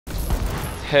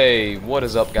Hey, what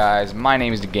is up guys? My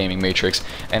name is the Gaming Matrix,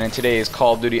 and in today's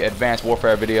Call of Duty Advanced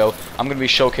Warfare video, I'm going to be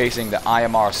showcasing the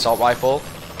IMR assault rifle.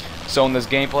 So in this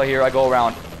gameplay here, I go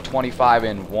around 25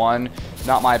 and 1.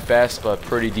 Not my best, but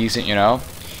pretty decent, you know.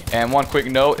 And one quick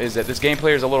note is that this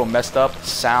gameplay is a little messed up.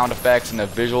 Sound effects and the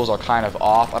visuals are kind of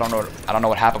off. I don't know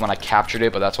what happened when I captured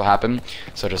it, but that's what happened.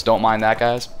 So just don't mind that,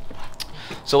 guys.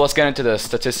 So let's get into the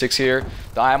statistics here.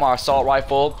 The IMR assault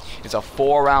rifle is a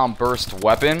 4-round burst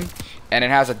weapon, and it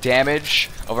has a damage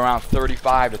of around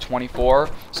 35 to 24.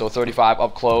 So 35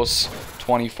 up close,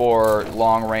 24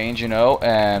 long range, you know,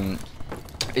 and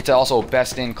it's also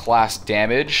best in class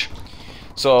damage.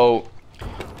 So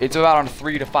it's about on a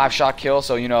 3 to 5 shot kill.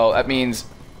 So, you know, that means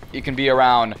it can be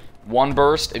around 1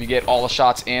 burst if you get all the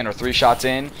shots in, or 3 shots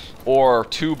in, or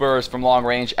 2 bursts from long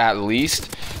range at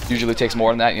least. Usually takes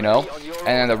more than that, you know. And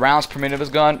then the rounds per minute of this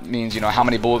gun means, you know, how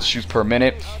many bullets it shoots per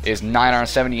minute is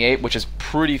 978, which is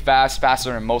pretty fast,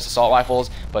 faster than most assault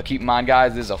rifles. But keep in mind,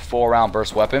 guys, this is a 4-round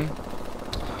burst weapon.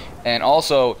 And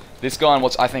also, this gun,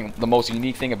 what's I think the most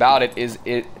unique thing about it is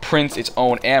it prints its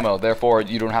own ammo. Therefore,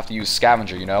 you don't have to use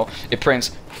scavenger, you know. It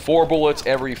prints 4 bullets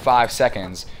every 5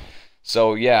 seconds.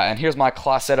 So yeah, and here's my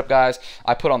class setup, guys.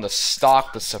 I put on the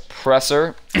stock, the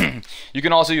suppressor. You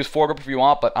can also use foregrip if you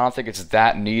want, but I don't think it's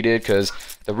that needed because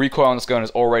the recoil on this gun is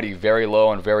already very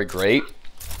low and very great.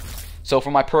 So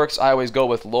for my perks, I always go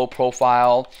with low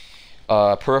profile,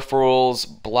 peripherals,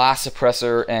 blast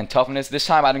suppressor, and toughness. This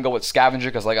time I didn't go with scavenger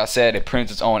because, like I said, it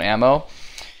prints its own ammo.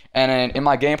 And then in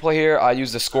my gameplay here, I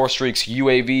use the Score Streaks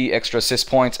UAV, extra assist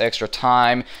points, extra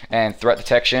time, and threat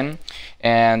detection.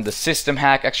 And the System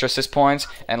Hack, extra assist points.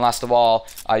 And last of all,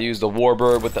 I use the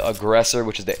Warbird with the Aggressor,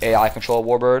 which is the AI control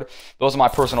Warbird. Those are my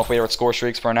personal favorite Score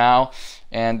Streaks for now.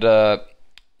 And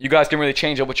you guys can really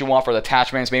change up what you want for the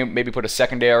attachments. Maybe put a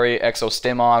secondary exo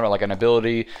stim on, or like an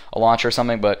ability, a launcher or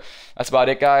something. But that's about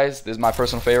it, guys. This is my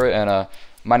personal favorite. And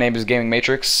my name is Gaming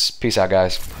Matrix. Peace out,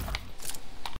 guys.